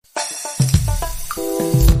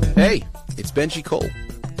Hey, it's Benji Cole,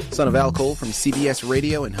 son of Al Cole from CBS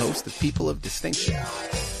Radio and host of People of Distinction,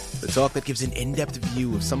 the talk that gives an in-depth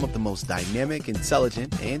view of some of the most dynamic,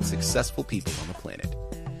 intelligent, and successful people on the planet.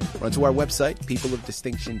 Run to our website,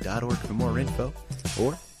 peopleofdistinction.org for more info,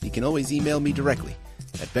 or you can always email me directly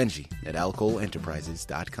at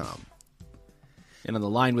benji@alcoleenterprises.com. And on the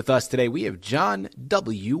line with us today, we have John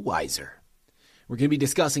W. Weiser. We're going to be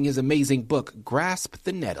discussing his amazing book, Grasp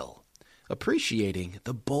the Nettle, Appreciating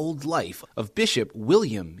the Bold Life of Bishop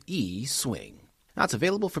William E. Swing. Now, it's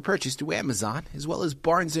available for purchase through Amazon, as well as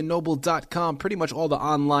barnesandnoble.com, pretty much all the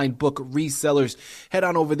online book resellers. Head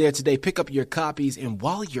on over there today, pick up your copies, and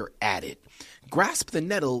while you're at it, Grasp the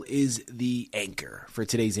Nettle is the anchor for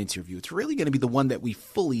today's interview. It's really going to be the one that we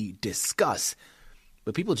fully discuss.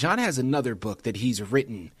 But people, John has another book that he's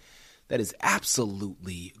written that is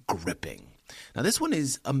absolutely gripping. Now, this one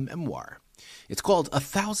is a memoir. It's called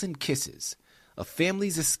 1,000 Kisses, A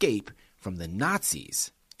Family's Escape from the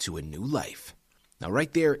Nazis to a New Life. Now,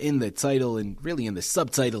 right there in the title and really in the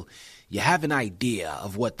subtitle, you have an idea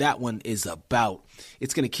of what that one is about.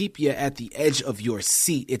 It's going to keep you at the edge of your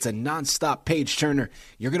seat. It's a nonstop page turner.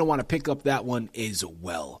 You're going to want to pick up that one as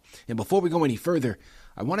well. And before we go any further,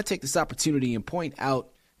 I want to take this opportunity and point out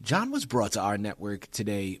John was brought to our network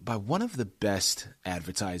today by one of the best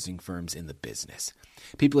advertising firms in the business.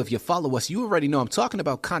 People, if you follow us, you already know I'm talking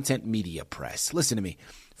about Content Media Press. Listen to me.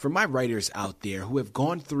 For my writers out there who have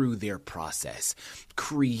gone through their process,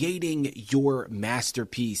 creating your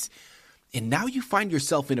masterpiece, and now you find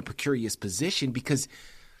yourself in a precarious position because,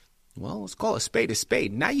 well, let's call a spade a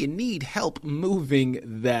spade. Now you need help moving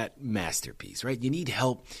that masterpiece, right? You need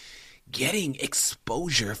help getting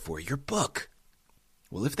exposure for your book.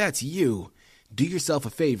 Well, if that's you, do yourself a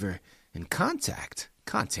favor and contact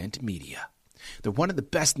Content Media. They're one of the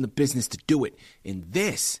best in the business to do it, and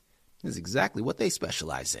this is exactly what they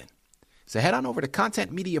specialize in. So head on over to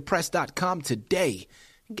contentmediapress.com today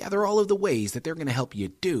and gather all of the ways that they're going to help you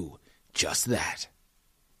do just that.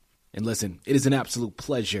 And listen, it is an absolute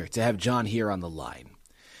pleasure to have John here on the line.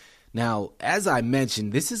 Now, as I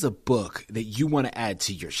mentioned, this is a book that you want to add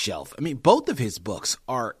to your shelf. I mean, both of his books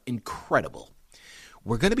are incredible.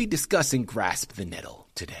 We're going to be discussing Grasp the Nettle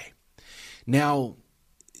today. Now,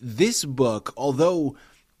 this book, although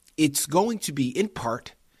it's going to be in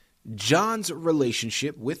part John's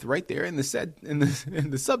relationship with, right there in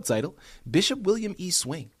the subtitle, Bishop William E.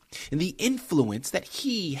 Swing, and the influence that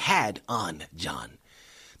he had on John.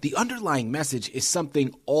 The underlying message is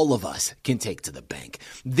something all of us can take to the bank.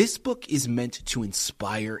 This book is meant to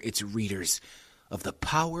inspire its readers of the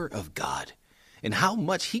power of God and how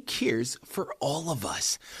much he cares for all of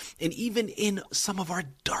us. And even in some of our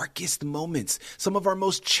darkest moments, some of our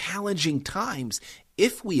most challenging times,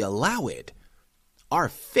 if we allow it, our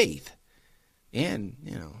faith and,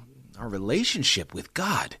 our relationship with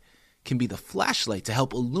God can be the flashlight to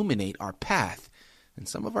help illuminate our path in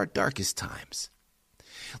some of our darkest times.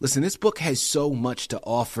 Listen, this book has so much to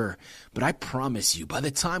offer, but I promise you, by the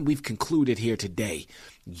time we've concluded here today,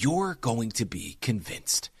 you're going to be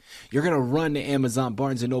convinced. You're going to run to Amazon,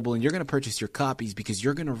 Barnes & Noble, and you're going to purchase your copies because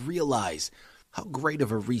you're going to realize how great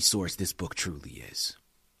of a resource this book truly is.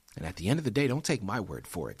 And at the end of the day, don't take my word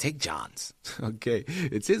for it. Take John's. Okay?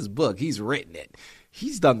 It's his book. He's written it.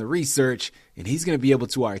 He's done the research, and he's going to be able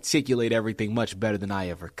to articulate everything much better than I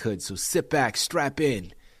ever could. So sit back, strap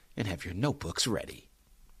in, and have your notebooks ready.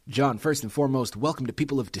 John, first and foremost, welcome to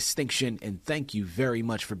People of Distinction, and thank you very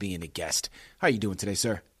much for being a guest. How are you doing today,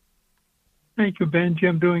 sir? Thank you, Benji.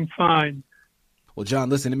 I'm doing fine. Well, John,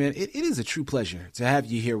 listen, man, it is a true pleasure to have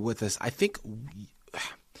you here with us. I think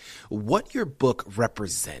what your book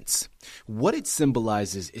represents, what it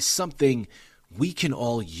symbolizes, is something we can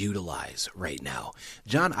all utilize right now.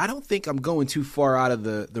 John, I don't think I'm going too far out of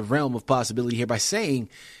the realm of possibility here by saying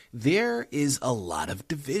there is a lot of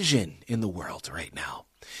division in the world right now.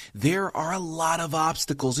 There are a lot of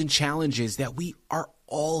obstacles and challenges that we are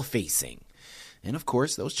all facing. And of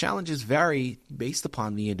course, those challenges vary based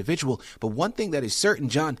upon the individual. But one thing that is certain,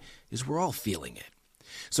 John, is we're all feeling it.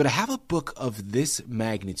 So to have a book of this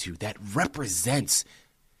magnitude that represents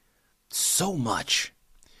so much,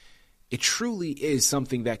 it truly is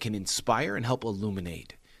something that can inspire and help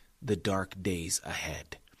illuminate the dark days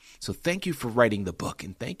ahead. So thank you for writing the book,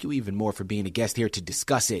 and thank you even more for being a guest here to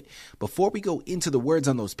discuss it. Before we go into the words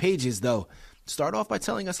on those pages, though, start off by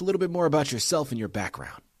telling us a little bit more about yourself and your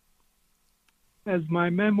background. As my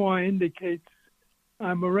memoir indicates,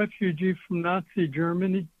 I'm a refugee from Nazi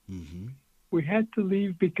Germany. Mm-hmm. We had to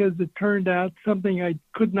leave because it turned out something I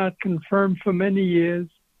could not confirm for many years,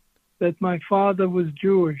 that my father was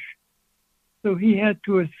Jewish. So he had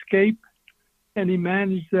to escape and he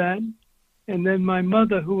managed that. And then my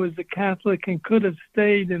mother, who was a Catholic and could have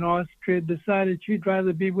stayed in Austria, decided she'd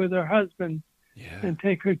rather be with her husband and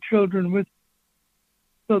take her children with her.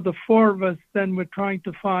 So the four of us then were trying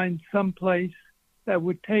to find some place that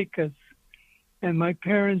would take us. And my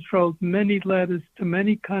parents wrote many letters to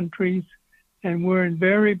many countries and were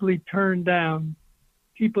invariably turned down.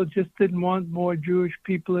 People just didn't want more Jewish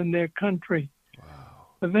people in their country. Wow.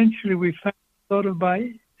 Eventually we found, sort of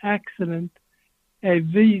by accident, a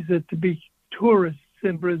visa to be tourists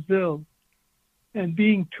in Brazil. And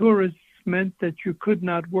being tourists meant that you could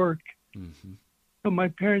not work. Mm-hmm. So my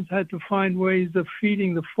parents had to find ways of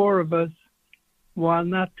feeding the four of us while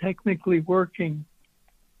not technically working.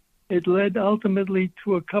 It led ultimately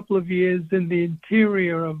to a couple of years in the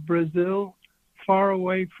interior of Brazil, far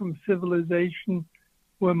away from civilization,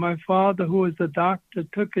 where my father, who was a doctor,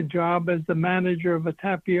 took a job as the manager of a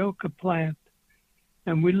tapioca plant.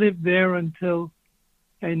 And we lived there until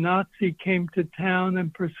a Nazi came to town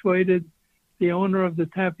and persuaded the owner of the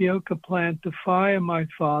tapioca plant to fire my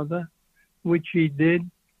father, which he did.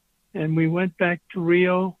 And we went back to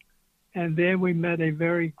Rio, and there we met a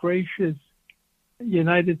very gracious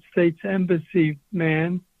United States Embassy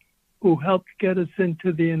man who helped get us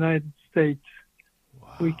into the United States.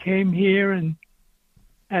 Wow. We came here and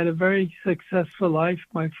had a very successful life.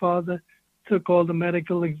 My father took all the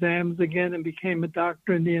medical exams again and became a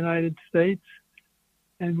doctor in the United States.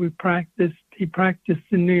 And he practiced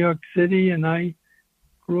in New York City, and I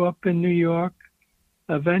grew up in New York.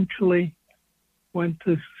 Eventually went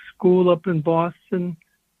to school up in Boston,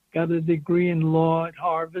 got a degree in law at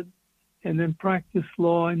Harvard, and then practiced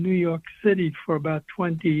law in New York City for about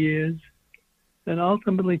 20 years. Then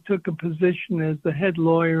ultimately took a position as the head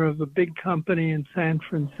lawyer of a big company in San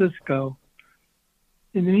Francisco.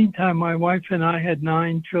 In the meantime, my wife and I had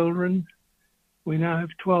 9 children. We now have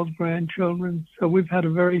 12 grandchildren, so we've had a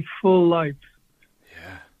very full life.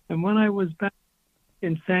 Yeah. And when I was back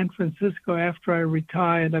in San Francisco after I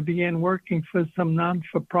retired, I began working for some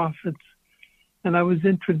non-for-profits, and I was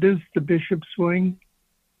introduced to Bishop Swing,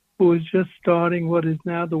 who was just starting what is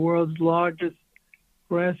now the world's largest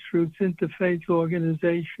grassroots interfaith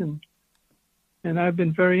organization. And I've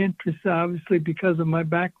been very interested, obviously, because of my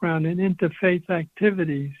background in interfaith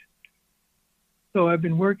activities. So I've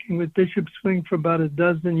been working with Bishop Swing for about a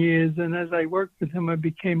dozen years, and as I worked with him, I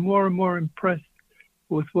became more and more impressed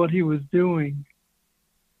with what he was doing,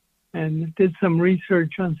 and did some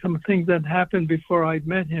research on some things that happened before I'd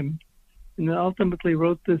met him, and then ultimately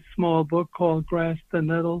wrote this small book called Grasp the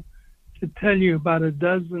Nettle to tell you about a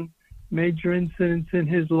dozen major incidents in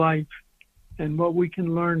his life and what we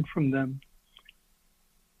can learn from them.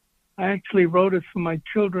 I actually wrote it for my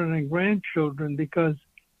children and grandchildren because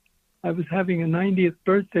I was having a 90th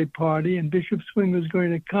birthday party and Bishop Swing was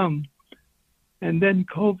going to come. And then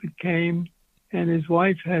COVID came and his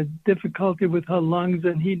wife had difficulty with her lungs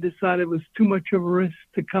and he decided it was too much of a risk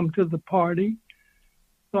to come to the party.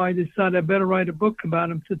 So I decided I better write a book about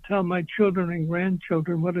him to tell my children and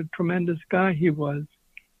grandchildren what a tremendous guy he was.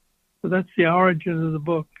 So that's the origin of the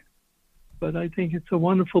book. But I think it's a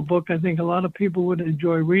wonderful book. I think a lot of people would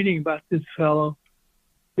enjoy reading about this fellow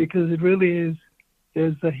because it really is,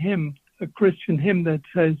 there's a hymn, a Christian hymn that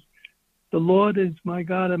says, "The Lord is my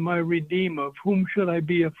God and my Redeemer, of whom should I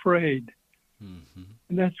be afraid?" Mm-hmm.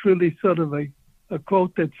 And that's really sort of a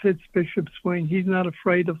quote that fits Bishop Swing. He's not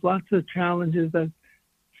afraid of lots of challenges that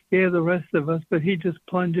scare the rest of us, but he just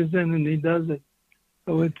plunges in and he does it.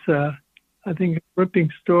 So it's, I think, a gripping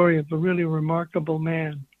story of a really remarkable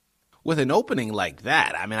man. With an opening like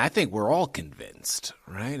that, I mean, I think we're all convinced,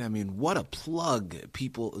 right? I mean, what a plug,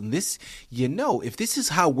 people. This, if this is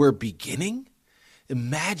how we're beginning,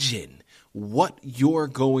 imagine what you're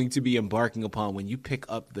going to be embarking upon when you pick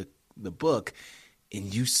up the book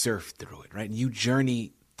and you surf through it, right? And you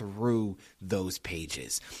journey through those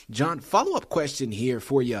pages. John, follow-up question here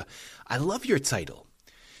for you. I love your title,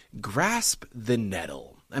 Grasp the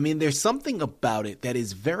Nettle. I mean, there's something about it that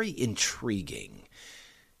is very intriguing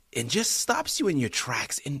and just stops you in your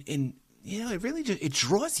tracks. And it really just, it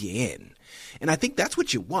draws you in. And I think that's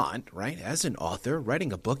what you want, right? As an author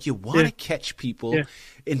writing a book, you want to catch people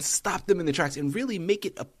and stop them in their tracks and really make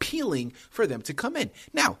it appealing for them to come in.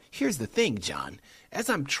 Now, here's the thing, John. As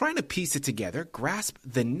I'm trying to piece it together, grasp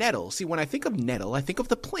the nettle. See, when I think of nettle, I think of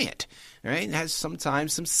the plant, right? It has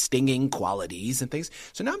sometimes some stinging qualities and things.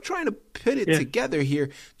 So now I'm trying to put it together here.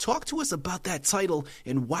 Talk to us about that title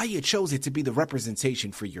and why you chose it to be the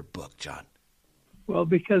representation for your book, John. Well,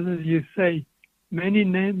 because as you say, many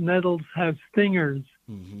nettles have stingers.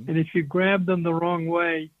 Mm-hmm. And if you grab them the wrong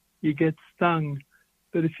way, you get stung.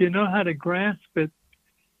 But if you know how to grasp it,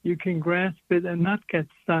 you can grasp it and not get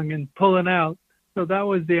stung and pull it out. So that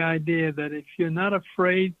was the idea, that if you're not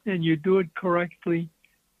afraid and you do it correctly,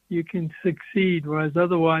 you can succeed, whereas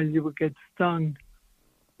otherwise you would get stung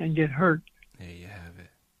and get hurt. There you have it.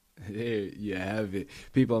 There you have it.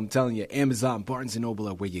 People, I'm telling you, Amazon, Barnes & Noble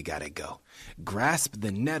are where you gotta go. Grasp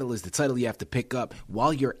the Nettle is the title you have to pick up.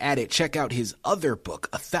 While you're at it, check out his other book,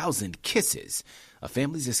 1,000 Kisses, A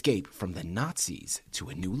Family's Escape from the Nazis to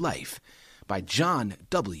a New Life, by John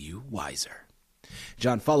W. Weiser.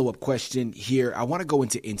 John, follow-up question here. I want to go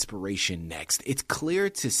into inspiration next. It's clear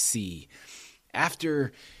to see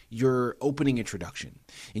after your opening introduction,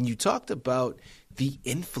 and you talked about the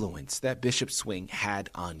influence that Bishop Swing had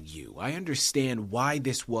on you. I understand why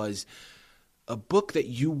this was a book that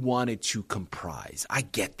you wanted to comprise. I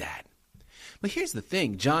get that. But here's the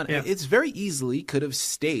thing, John, It's very easily could have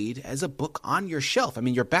stayed as a book on your shelf. I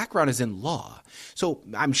mean, your background is in law, so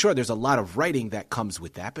I'm sure there's a lot of writing that comes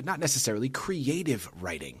with that, but not necessarily creative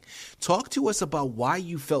writing. Talk to us about why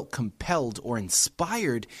you felt compelled or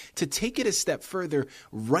inspired to take it a step further,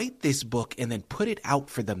 write this book, and then put it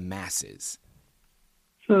out for the masses.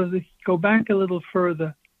 So to go back a little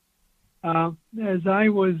further, as I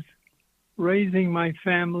was raising my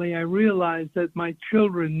family, I realized that my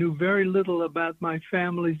children knew very little about my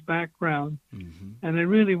family's background, and I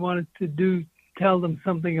really wanted to tell them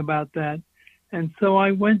something about that. And so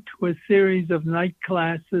I went to a series of night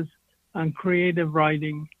classes on creative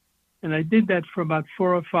writing, and I did that for about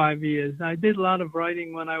 4 or 5 years. I did a lot of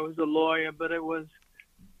writing when I was a lawyer, but it was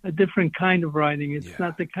a different kind of writing. It's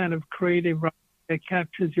not the kind of creative writing that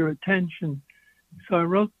captures your attention.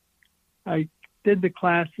 So I did the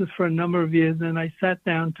classes for a number of years, and I sat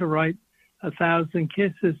down to write 1,000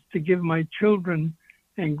 Kisses to give my children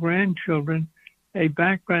and grandchildren a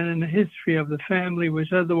background and a history of the family,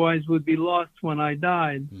 which otherwise would be lost when I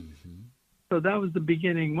died. So that was the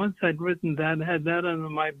beginning. Once I'd written that, had that under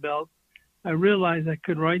my belt, I realized I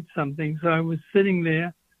could write something. So I was sitting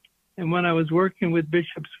there, and when I was working with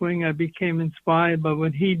Bishop Swing, I became inspired by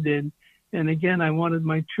what he did. And again, I wanted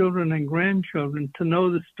my children and grandchildren to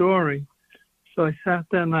know the story. So I sat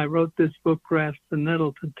down and I wrote this book, Grasp the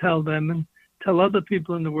Nettle, to tell them and tell other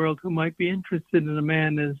people in the world who might be interested in a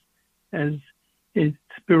man as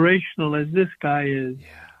inspirational as this guy is.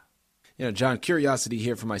 Yeah. You know, John, curiosity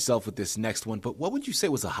here for myself with this next one, but what would you say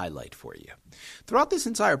was a highlight for you? Throughout this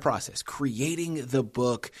entire process, creating the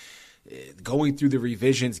book, going through the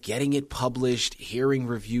revisions, getting it published, hearing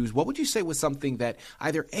reviews, what would you say was something that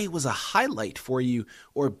either A, was a highlight for you,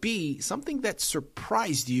 or B, something that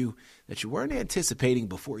surprised you that you weren't anticipating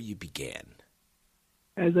before you began?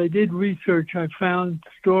 As I did research, I found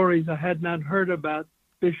stories I had not heard about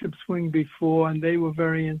Bishop Swing before, and they were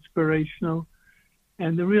very inspirational.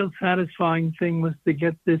 And the real satisfying thing was to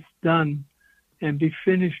get this done and be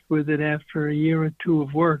finished with it after a year or two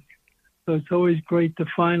of work. So it's always great to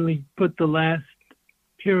finally put the last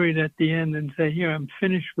period at the end and say, here, I'm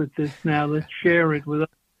finished with this now. Let's share it with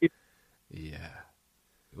other people. Yeah.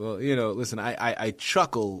 Well, you know, listen, I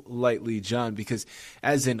chuckle lightly, John, because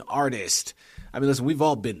as an artist, I mean, listen, we've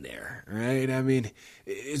all been there, right? I mean,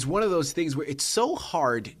 it's one of those things where it's so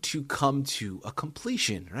hard to come to a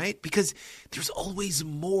completion, right? Because there's always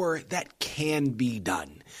more that can be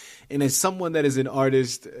done. And as someone that is an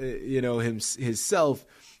artist, himself,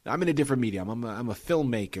 I'm in a different medium. I'm a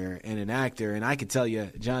filmmaker and an actor, and I can tell you,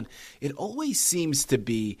 John, it always seems to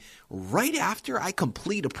be right after I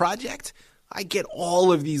complete a project, I get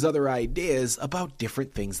all of these other ideas about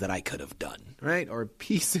different things that I could have done, right? Or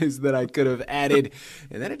pieces that I could have added,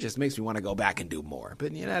 and then it just makes me want to go back and do more.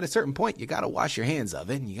 But at a certain point, you got to wash your hands of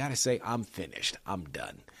it, and you got to say, I'm finished. I'm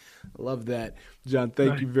done. I love that. John,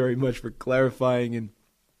 thank you very much for clarifying. And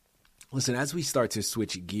listen, as we start to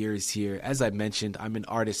switch gears here, as I mentioned, I'm an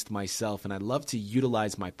artist myself, and I love to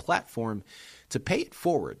utilize my platform to pay it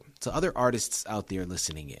forward to other artists out there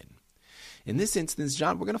listening in. In this instance,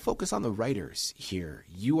 John, we're going to focus on the writers here.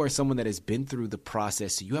 You are someone that has been through the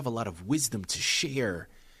process, so you have a lot of wisdom to share.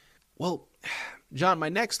 Well, John, my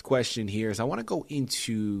next question here is I want to go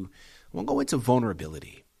into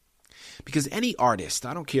vulnerability. Because any artist,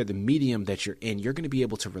 I don't care the medium that you're in, you're going to be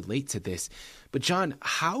able to relate to this. But John,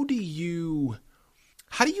 how do you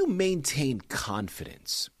maintain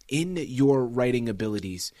confidence in your writing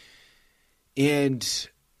abilities and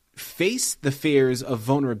face the fears of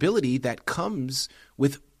vulnerability that comes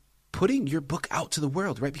with putting your book out to the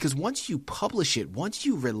world, right? Because once you publish it, once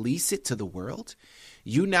you release it to the world,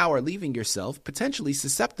 you now are leaving yourself potentially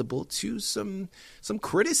susceptible to some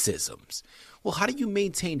criticisms. Well, how do you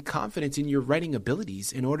maintain confidence in your writing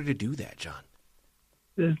abilities in order to do that, John?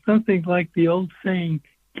 There's nothing like the old saying,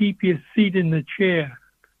 keep your seat in the chair.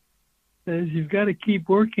 is you've got to keep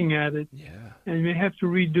working at it. Yeah. And you may have to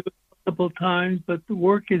redo it multiple times, but the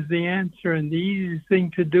work is the answer. And the easiest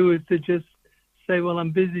thing to do is to just say, well,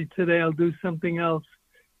 I'm busy today, I'll do something else.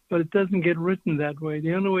 But it doesn't get written that way.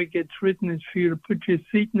 The only way it gets written is for you to put your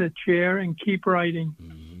seat in a chair and keep writing,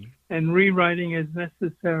 and rewriting as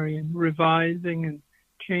necessary, and revising and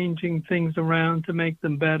changing things around to make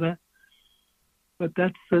them better. But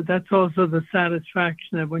that's also the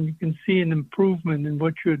satisfaction that when you can see an improvement in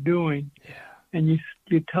what you're doing, and you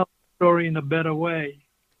tell the story in a better way.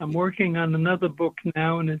 I'm working on another book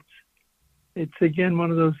now, and it's again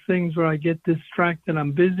one of those things where I get distracted.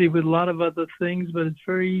 I'm busy with a lot of other things, but it's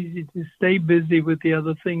very easy to stay busy with the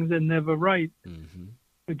other things and never write.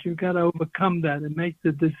 But you've got to overcome that and make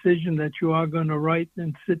the decision that you are going to write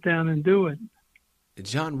and sit down and do it.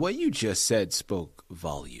 John, what you just said spoke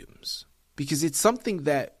volumes, because it's something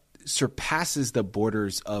that surpasses the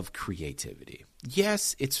borders of creativity.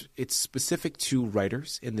 Yes, it's specific to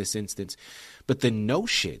writers in this instance, but the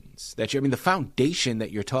notions that the foundation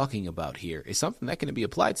that you're talking about here is something that can be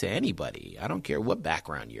applied to anybody. I don't care what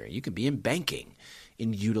background you're in. You can be in banking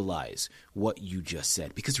and utilize what you just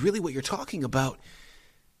said, because really what you're talking about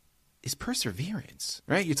is perseverance,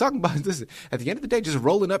 right? You're talking about this at the end of the day, just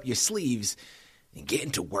rolling up your sleeves and getting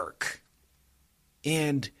to work.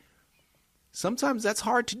 And sometimes that's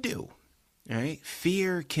hard to do, right?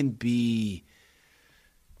 Fear can be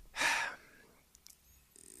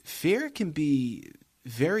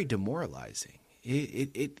very demoralizing.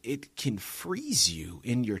 It can freeze you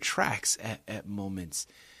in your tracks at moments.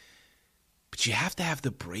 But you have to have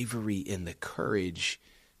the bravery and the courage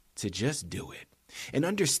to just do it. And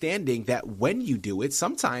understanding that when you do it,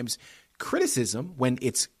 sometimes criticism, when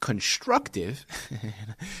it's constructive,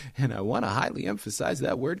 and I want to highly emphasize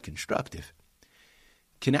that word constructive,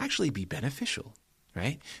 can actually be beneficial,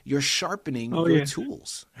 right? You're sharpening your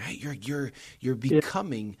tools, right? You're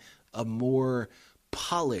becoming a more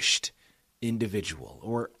polished individual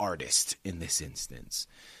or artist in this instance.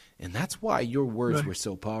 And that's why your words were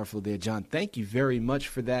so powerful there, John. Thank you very much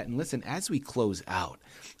for that. And listen, as we close out,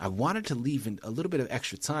 I wanted to leave in a little bit of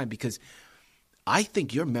extra time because I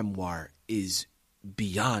think your memoir is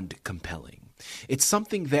beyond compelling. It's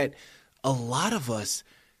something that a lot of us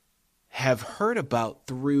have heard about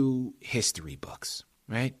through history books,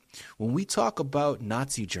 right? When we talk about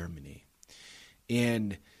Nazi Germany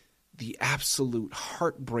and the absolute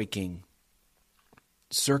heartbreaking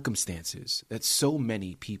circumstances that so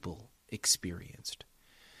many people experienced,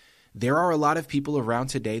 there are a lot of people around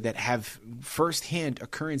today that have firsthand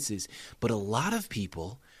occurrences, but a lot of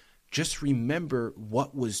people just remember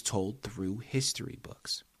what was told through history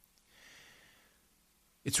books.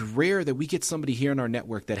 It's rare that we get somebody here in our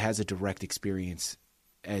network that has a direct experience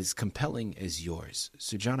as compelling as yours.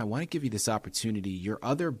 So, John, I want to give you this opportunity. Your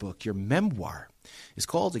other book, your memoir, is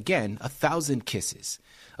called, again, 1,000 Kisses,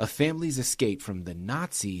 A Family's Escape from the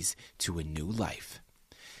Nazis to a New Life.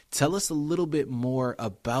 Tell us a little bit more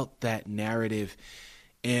about that narrative.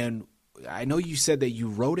 And I know you said that you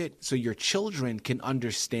wrote it so your children can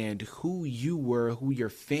understand who you were, who your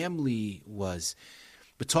family was.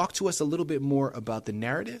 But talk to us a little bit more about the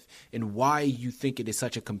narrative and why you think it is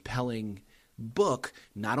such a compelling book,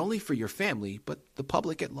 not only for your family, but the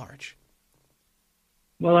public at large.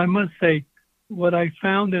 Well, I must say, what I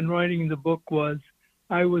found in writing the book was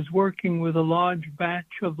I was working with a large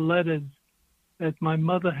batch of letters that my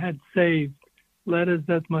mother had saved, letters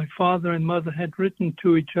that my father and mother had written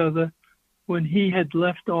to each other when he had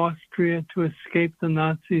left Austria to escape the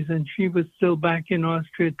Nazis, and she was still back in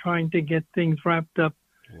Austria trying to get things wrapped up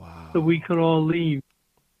so we could all leave.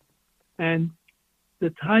 And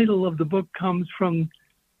the title of the book comes from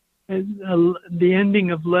the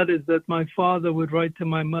ending of letters that my father would write to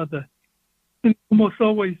my mother. And almost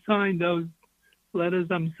always signed those letters,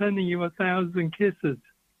 "I'm sending you 1,000 kisses."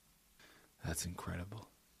 That's incredible.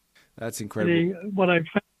 That's incredible. What I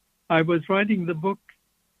found, I was writing the book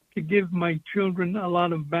to give my children a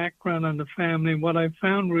lot of background on the family. And what I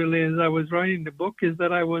found really as I was writing the book is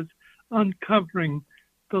that I was uncovering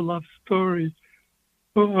the love stories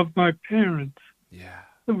of my parents. Yeah.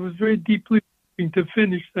 It was very deeply moving to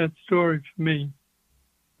finish that story for me.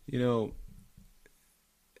 You know,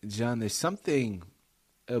 John, there's something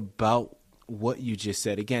about what you just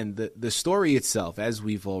said. Again, the story itself, as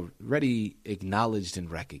we've already acknowledged and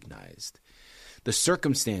recognized, the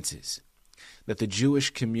circumstances that the Jewish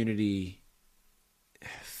community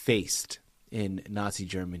faced in Nazi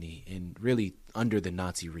Germany and really under the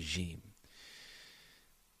Nazi regime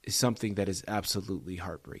is something that is absolutely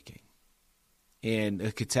heartbreaking and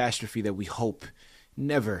a catastrophe that we hope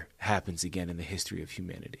never happens again in the history of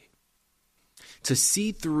humanity. to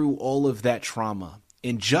see through all of that trauma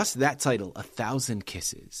in just that title, 1,000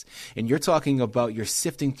 Kisses. And you're talking about you're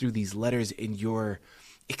sifting through these letters and you're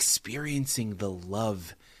experiencing the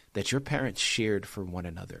love that your parents shared for one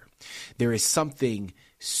another. There is something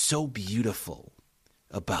so beautiful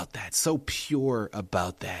about that, so pure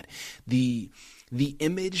about that. The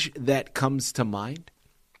image that comes to mind,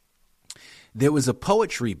 there was a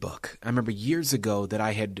poetry book I remember years ago that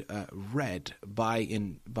I had read by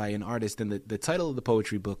an artist, and the title of the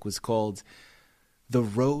poetry book was called "The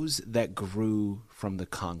Rose That Grew from the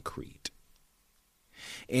Concrete."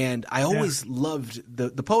 And I always loved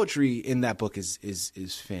the poetry in that book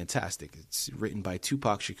is fantastic. It's written by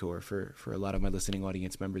Tupac Shakur for a lot of my listening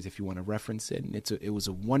audience members, if you want to reference it. And it was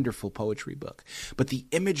a wonderful poetry book. But the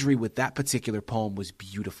imagery with that particular poem was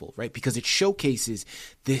beautiful, right? Because it showcases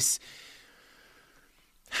this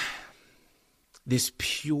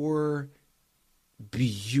pure,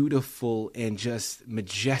 beautiful, and just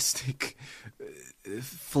majestic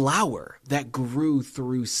flower that grew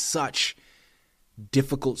through such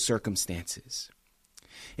difficult circumstances.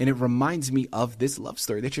 And it reminds me of this love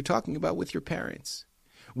story that you're talking about with your parents,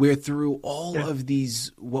 where through all of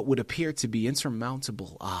these what would appear to be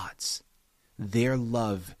insurmountable odds, their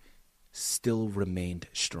love still remained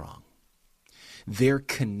strong. Their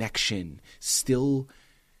connection still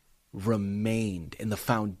remained, and the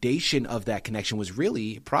foundation of that connection was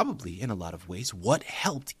really, probably in a lot of ways, what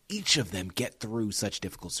helped each of them get through such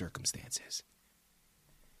difficult circumstances.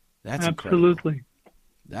 That's absolutely incredible.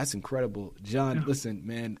 That's incredible. John, listen,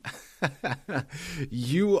 man,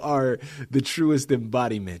 you are the truest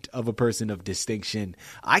embodiment of a person of distinction.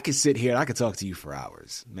 I could sit here and I could talk to you for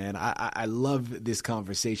hours, man. I love this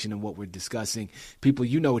conversation and what we're discussing. People,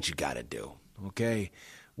 you know what you got to do, okay?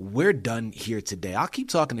 We're done here today. I'll keep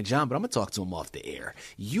talking to John, but I'm going to talk to him off the air.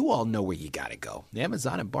 You all know where you got to go.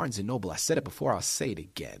 Amazon and Barnes & Noble. I said it before. I'll say it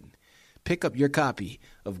again. Pick up your copy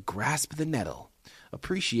of Grasp the Nettle,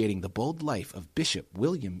 Appreciating the Bold Life of Bishop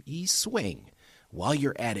William E. Swing. While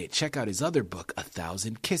you're at it, check out his other book,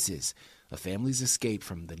 1,000 Kisses, A Family's Escape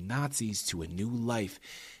from the Nazis to a New Life.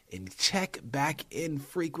 And check back in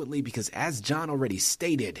frequently because, as John already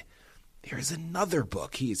stated, there is another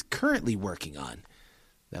book he is currently working on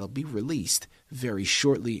that'll be released very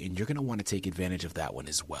shortly, and you're going to want to take advantage of that one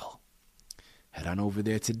as well. Head on over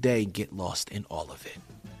there today and get lost in all of it.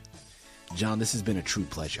 John, this has been a true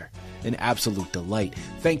pleasure, an absolute delight.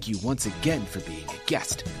 Thank you once again for being a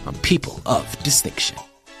guest on People of Distinction.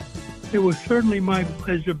 It was certainly my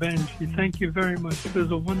pleasure, Benji. Thank you very much. It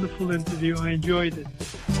was a wonderful interview. I enjoyed it.